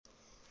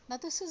Now,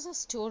 this is a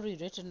story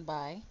written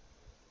by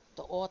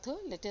the author.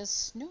 Let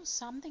us know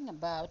something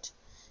about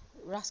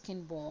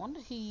Ruskin Bond.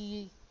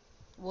 He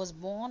was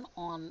born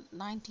on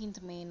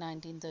 19th May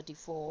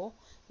 1934,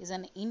 is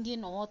an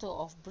Indian author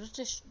of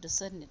British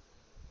descent.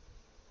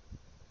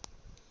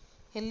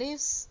 He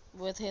lives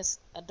with his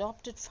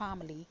adopted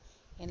family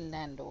in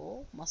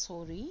Landour,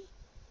 Mussoorie,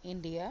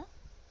 India.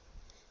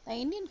 The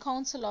Indian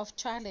Council of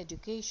Child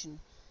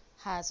Education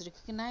has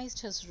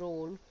recognized his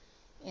role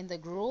in the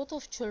growth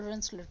of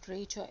children's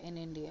literature in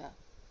India.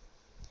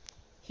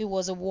 He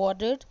was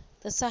awarded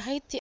the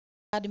Sahitya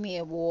Akademi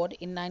Award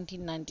in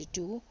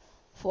 1992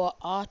 for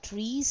Our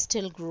Trees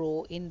Still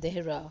Grow in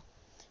Dehra,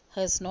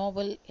 his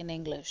novel in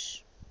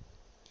English.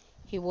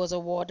 He was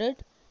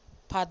awarded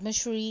Padma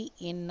Shri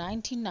in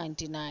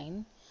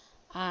 1999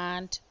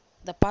 and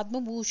the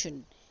Padma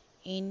Bhushan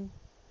in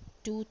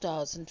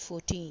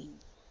 2014.